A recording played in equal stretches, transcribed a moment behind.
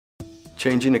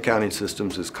Changing accounting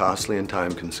systems is costly and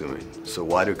time-consuming, so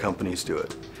why do companies do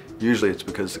it? Usually it's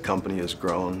because the company has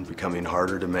grown, becoming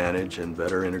harder to manage, and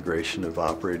better integration of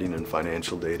operating and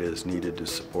financial data is needed to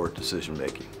support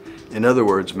decision-making. In other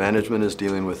words, management is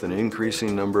dealing with an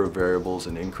increasing number of variables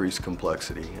and increased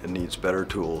complexity and needs better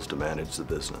tools to manage the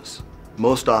business.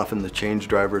 Most often the change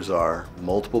drivers are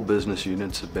multiple business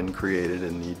units have been created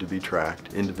and need to be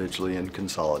tracked individually and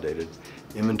consolidated.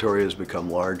 Inventory has become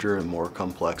larger and more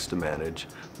complex to manage.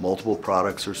 Multiple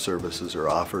products or services are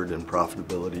offered and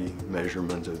profitability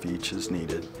measurement of each is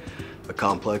needed. A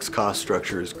complex cost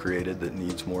structure is created that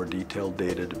needs more detailed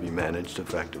data to be managed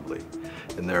effectively.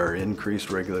 And there are increased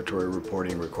regulatory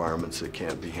reporting requirements that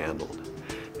can't be handled.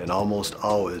 And almost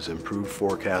always improved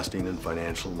forecasting and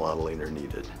financial modeling are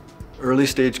needed.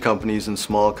 Early-stage companies and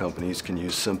small companies can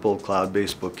use simple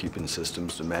cloud-based bookkeeping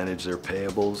systems to manage their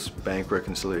payables, bank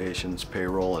reconciliations,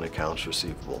 payroll, and accounts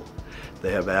receivable.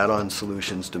 They have add-on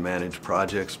solutions to manage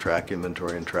projects, track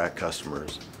inventory, and track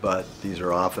customers, but these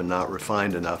are often not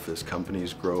refined enough as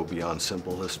companies grow beyond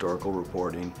simple historical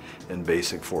reporting and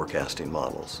basic forecasting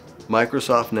models.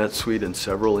 Microsoft NetSuite and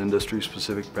several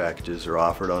industry-specific packages are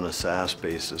offered on a SaaS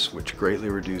basis, which greatly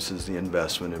reduces the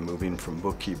investment in moving from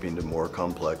bookkeeping to more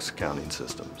complex accounting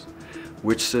systems.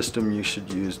 Which system you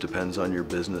should use depends on your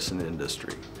business and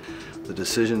industry. The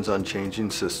decisions on changing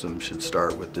systems should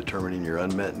start with determining your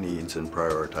unmet needs and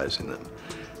prioritizing them.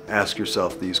 Ask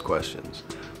yourself these questions.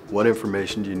 What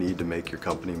information do you need to make your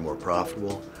company more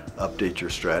profitable? Update your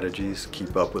strategies,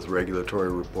 keep up with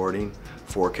regulatory reporting,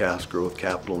 forecast growth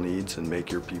capital needs, and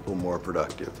make your people more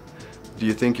productive. Do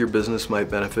you think your business might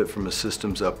benefit from a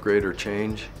systems upgrade or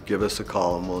change? Give us a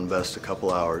call and we'll invest a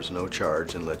couple hours, no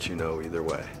charge, and let you know either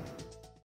way.